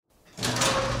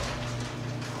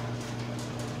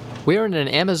We are in an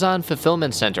Amazon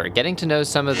fulfillment center, getting to know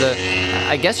some of the,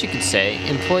 I guess you could say,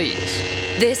 employees.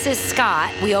 This is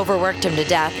Scott. We overworked him to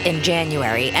death in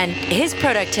January, and his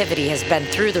productivity has been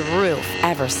through the roof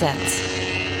ever since.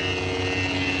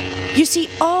 You see,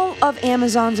 all of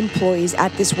Amazon's employees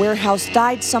at this warehouse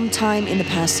died sometime in the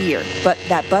past year, but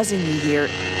that buzzing you hear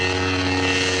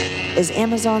is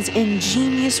Amazon's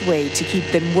ingenious way to keep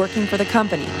them working for the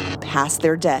company past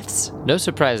their deaths. No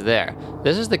surprise there.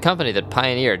 This is the company that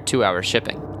pioneered 2-hour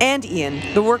shipping. And Ian,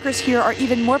 the workers here are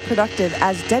even more productive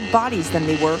as dead bodies than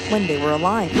they were when they were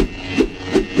alive.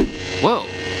 Whoa,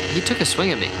 he took a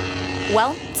swing at me.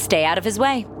 Well, stay out of his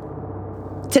way.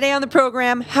 Today on the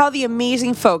program, how the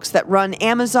amazing folks that run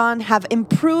Amazon have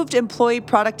improved employee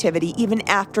productivity even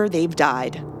after they've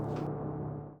died.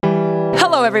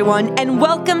 Hello, everyone, and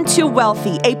welcome to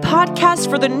Wealthy, a podcast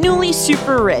for the newly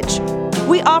super rich.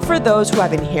 We offer those who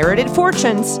have inherited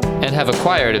fortunes And have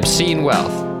acquired obscene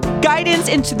wealth. guidance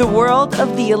into the world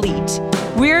of the elite.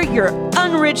 We're your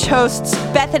unrich hosts,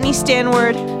 Bethany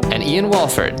Stanward, And Ian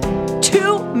Walford.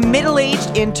 two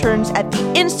middle-aged interns at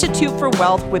the Institute for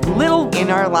Wealth with little in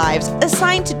our lives,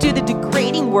 assigned to do the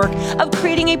degrading work of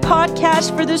creating a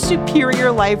podcast for the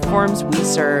superior life forms we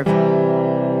serve.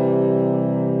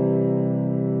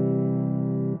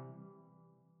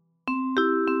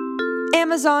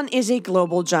 Amazon is a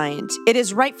global giant. It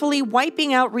is rightfully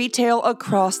wiping out retail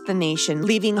across the nation,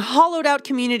 leaving hollowed-out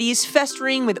communities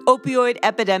festering with opioid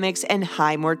epidemics and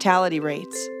high mortality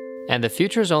rates. And the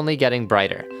future's only getting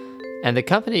brighter. And the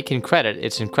company can credit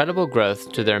its incredible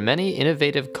growth to their many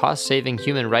innovative, cost-saving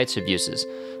human rights abuses,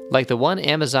 like the one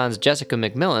Amazon's Jessica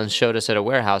McMillan showed us at a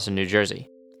warehouse in New Jersey.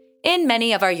 In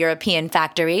many of our European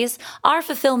factories, our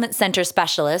fulfillment center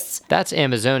specialists That's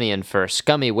Amazonian for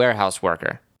scummy warehouse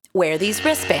worker. wear these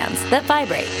wristbands that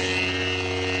vibrate.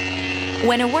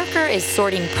 When a worker is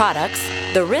sorting products,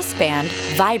 the wristband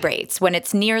vibrates when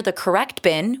it's near the correct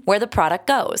bin where the product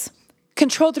goes.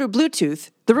 Controlled through Bluetooth,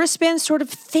 the wristband sort of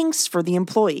thinks for the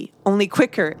employee, only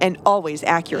quicker and always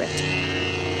accurate.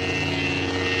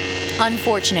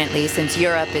 Unfortunately, since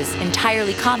Europe is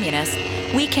entirely communist,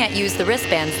 we can't use the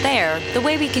wristbands there the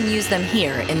way we can use them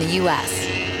here in the U.S.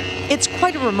 It's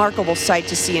quite a remarkable sight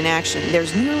to see in action.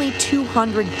 There's nearly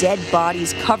 200 dead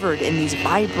bodies covered in these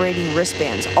vibrating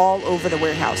wristbands all over the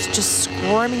warehouse, just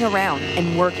squirming around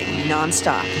and working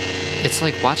nonstop. It's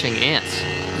like watching ants.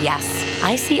 Yes,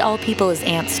 I see all people as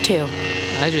ants too.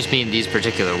 I just mean these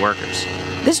particular workers.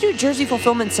 This New Jersey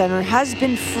fulfillment center has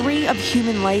been free of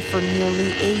human life for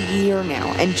nearly a year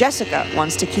now, and Jessica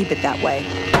wants to keep it that way.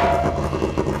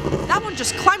 That one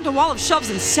just climbed a wall of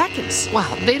shelves in seconds.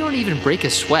 Wow, they don't even break a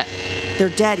sweat. They're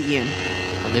dead, Ian.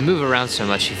 They move around so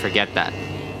much you forget that.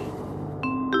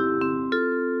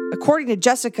 According to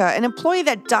Jessica, an employee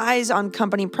that dies on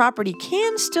company property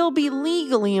can still be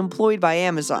legally employed by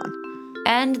Amazon.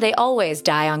 And they always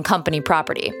die on company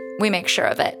property. We make sure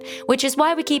of it, which is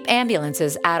why we keep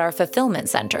ambulances at our fulfillment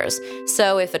centers.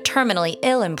 So if a terminally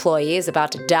ill employee is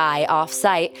about to die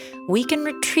off-site, we can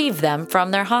retrieve them from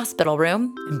their hospital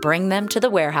room and bring them to the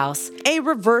warehouse. A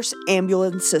reverse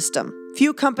ambulance system.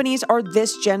 Few companies are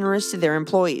this generous to their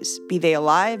employees, be they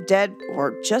alive, dead,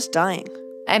 or just dying.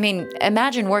 I mean,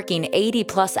 imagine working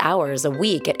 80-plus hours a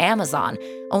week at Amazon,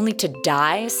 only to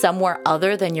die somewhere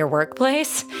other than your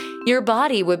workplace. Your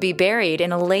body would be buried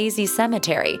in a lazy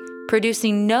cemetery,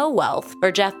 producing no wealth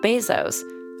for Jeff Bezos.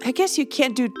 I guess you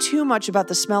can't do too much about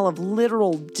the smell of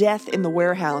literal death in the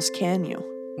warehouse, can you?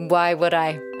 Why would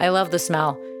I? I love the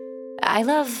smell. I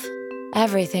love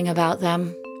everything about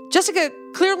them. Jessica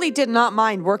clearly did not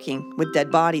mind working with dead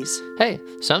bodies. Hey,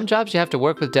 some jobs you have to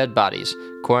work with dead bodies.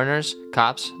 Coroners,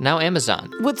 cops, now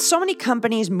Amazon. With so many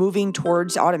companies moving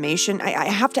towards automation, I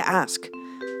have to ask,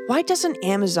 why doesn't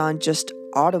Amazon just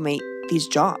automate these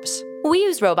jobs? We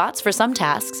use robots for some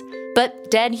tasks,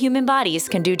 but dead human bodies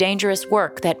can do dangerous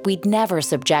work that we'd never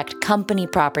subject company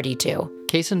property to.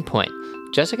 Case in point,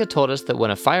 Jessica told us that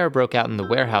when a fire broke out in the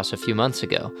warehouse a few months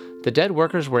ago, the dead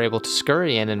workers were able to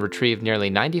scurry in and retrieve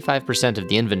nearly 95% of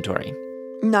the inventory.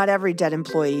 Not every dead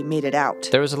employee made it out.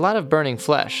 There was a lot of burning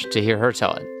flesh, to hear her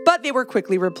tell it. But they were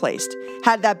quickly replaced.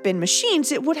 Had that been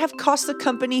machines, it would have cost the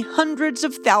company hundreds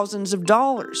of thousands of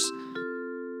dollars.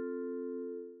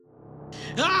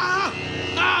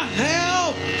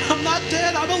 Help! I'm not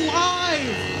dead, I'm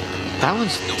alive! That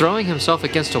one's throwing himself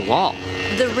against a wall.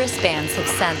 The wristbands have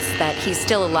sensed that he's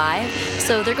still alive,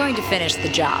 so they're going to finish the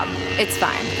job. It's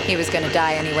fine. He was going to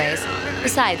die anyways.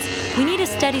 Besides, we need a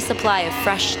steady supply of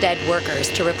fresh dead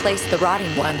workers to replace the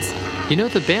rotting ones. You know,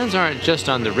 the bands aren't just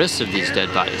on the wrists of these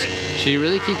dead bodies. Should you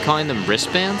really keep calling them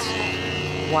wristbands?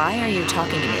 Why are you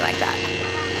talking to me like that?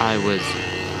 I was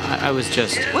I was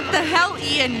just... What the hell,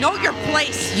 Ian? Know your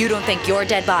place! You don't think your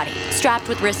dead body, strapped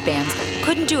with wristbands,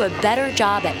 couldn't do a better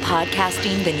job at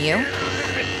podcasting than you?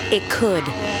 It could.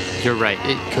 You're right,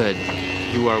 it could.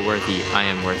 You are worthy, I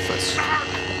am worthless.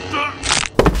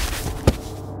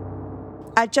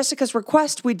 At Jessica's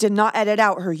request, we did not edit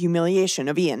out her humiliation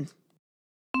of Ian.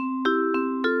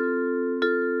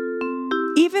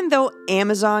 Even though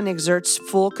Amazon exerts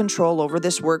full control over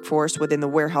this workforce within the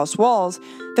warehouse walls,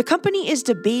 the company is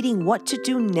debating what to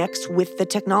do next with the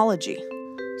technology.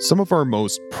 Some of our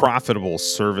most profitable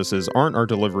services aren't our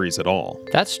deliveries at all.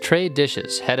 That's Trey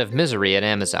Dishes, head of misery at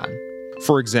Amazon.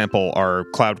 For example, our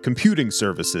cloud computing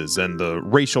services and the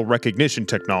racial recognition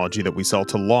technology that we sell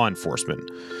to law enforcement.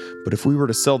 But if we were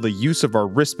to sell the use of our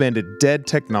wristbanded dead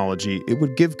technology, it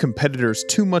would give competitors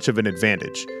too much of an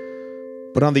advantage.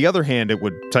 But on the other hand, it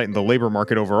would tighten the labor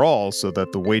market overall so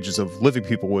that the wages of living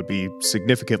people would be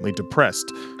significantly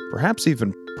depressed, perhaps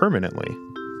even permanently.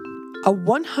 A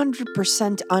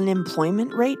 100%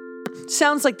 unemployment rate?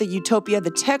 Sounds like the utopia the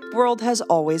tech world has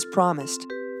always promised.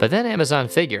 But then Amazon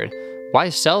figured, why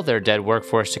sell their dead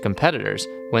workforce to competitors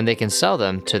when they can sell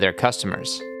them to their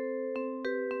customers?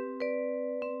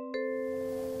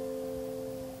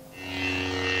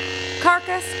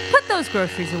 Carcass, put those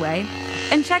groceries away,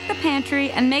 and check the pantry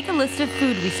and make a list of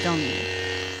food we still need.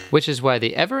 Which is why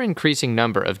the ever-increasing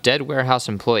number of dead warehouse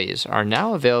employees are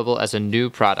now available as a new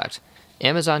product,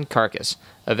 Amazon Carcass,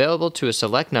 available to a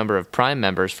select number of Prime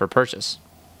members for purchase.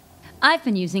 I've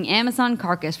been using Amazon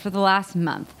Carcass for the last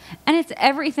month, and it's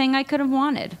everything I could have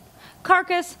wanted.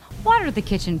 Carcass, water the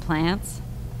kitchen plants.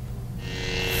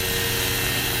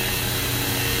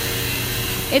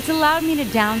 It's allowed me to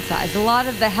downsize a lot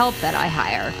of the help that I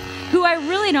hire, who I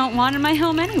really don't want in my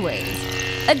home anyways.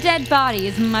 A dead body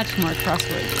is much more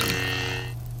trustworthy.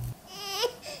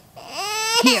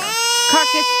 Here,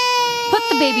 Carcass, put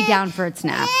the baby down for its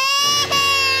nap.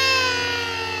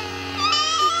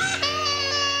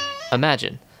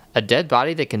 Imagine, a dead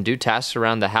body that can do tasks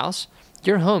around the house?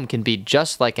 Your home can be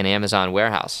just like an Amazon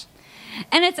warehouse.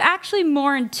 And it's actually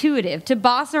more intuitive to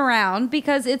boss around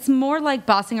because it's more like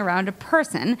bossing around a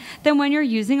person than when you're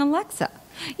using Alexa.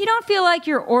 You don't feel like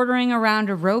you're ordering around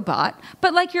a robot,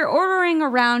 but like you're ordering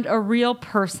around a real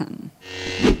person.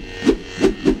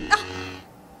 Ah!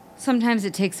 Sometimes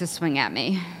it takes a swing at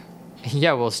me.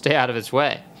 Yeah, well, stay out of its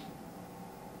way.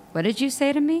 What did you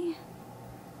say to me?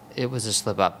 It was a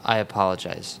slip-up. I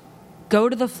apologize. Go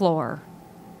to the floor.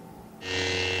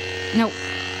 No,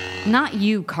 not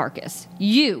you, Carcass.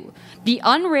 You, the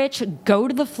unrich, go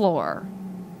to the floor.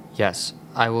 Yes,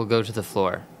 I will go to the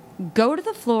floor. Go to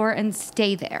the floor and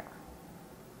stay there.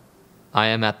 I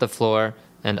am at the floor,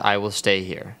 and I will stay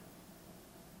here.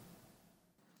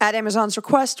 At Amazon's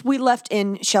request, we left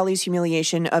in Shelley's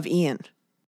humiliation of Ian.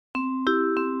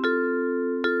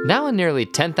 Now in nearly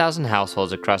 10,000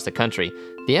 households across the country,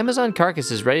 the Amazon Carcass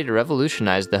is ready to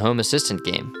revolutionize the home assistant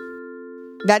game.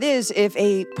 That is, if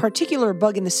a particular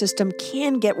bug in the system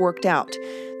can get worked out.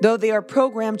 Though they are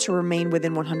programmed to remain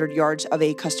within 100 yards of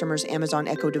a customer's Amazon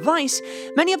Echo device,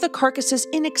 many of the carcasses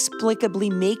inexplicably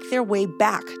make their way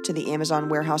back to the Amazon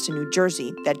warehouse in New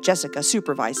Jersey that Jessica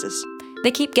supervises.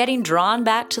 They keep getting drawn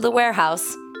back to the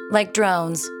warehouse, like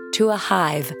drones, to a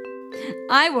hive.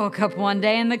 I woke up one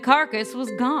day and the carcass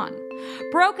was gone.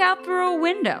 Broke out through a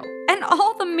window, and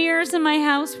all the mirrors in my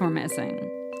house were missing.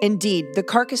 Indeed, the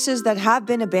carcasses that have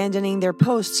been abandoning their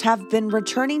posts have been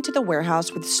returning to the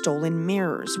warehouse with stolen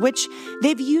mirrors, which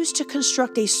they've used to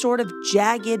construct a sort of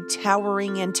jagged,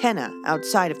 towering antenna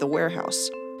outside of the warehouse.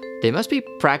 They must be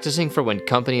practicing for when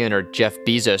company owner Jeff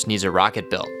Bezos needs a rocket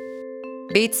built.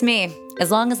 Beats me. As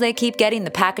long as they keep getting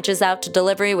the packages out to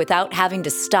delivery without having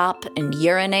to stop and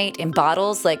urinate in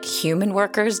bottles like human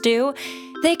workers do,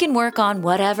 they can work on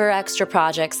whatever extra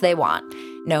projects they want,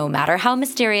 no matter how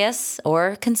mysterious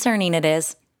or concerning it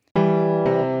is.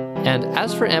 And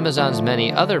as for Amazon's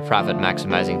many other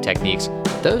profit-maximizing techniques,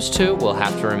 those too will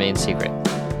have to remain secret.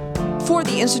 For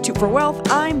the Institute for Wealth,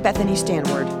 I'm Bethany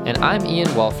Stanward. And I'm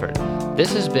Ian Walford.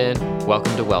 This has been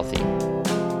Welcome to Wealthy.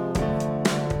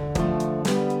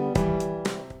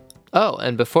 Oh,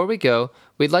 and before we go,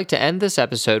 we'd like to end this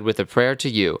episode with a prayer to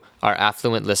you, our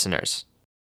affluent listeners.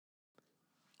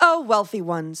 Oh, wealthy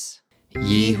ones.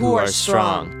 Ye who are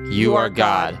strong, you are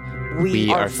God, we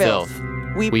are filth.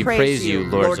 We praise you,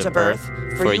 lords of earth,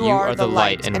 for you are the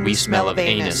light and we smell of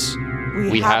anus.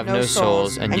 We have no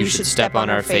souls and you should step on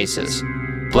our faces.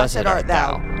 Blessed art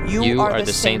thou, you are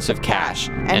the saints of cash,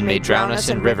 and may drown us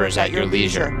in rivers at your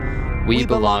leisure. We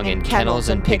belong in kennels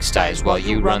and pigsties while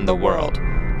you run the world.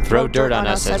 Throw dirt on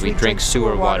us as we drink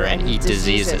sewer water and eat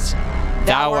diseases.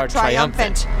 Thou art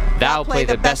triumphant. Thou play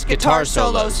the best guitar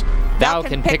solos. Thou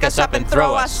can pick us up and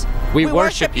throw us. We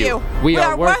worship you. We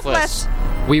are worthless.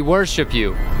 We worship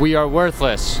you. We are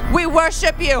worthless. We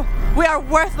worship you. We are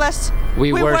worthless.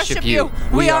 We worship you.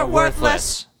 We are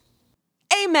worthless.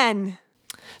 Amen.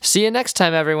 See you next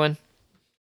time, everyone.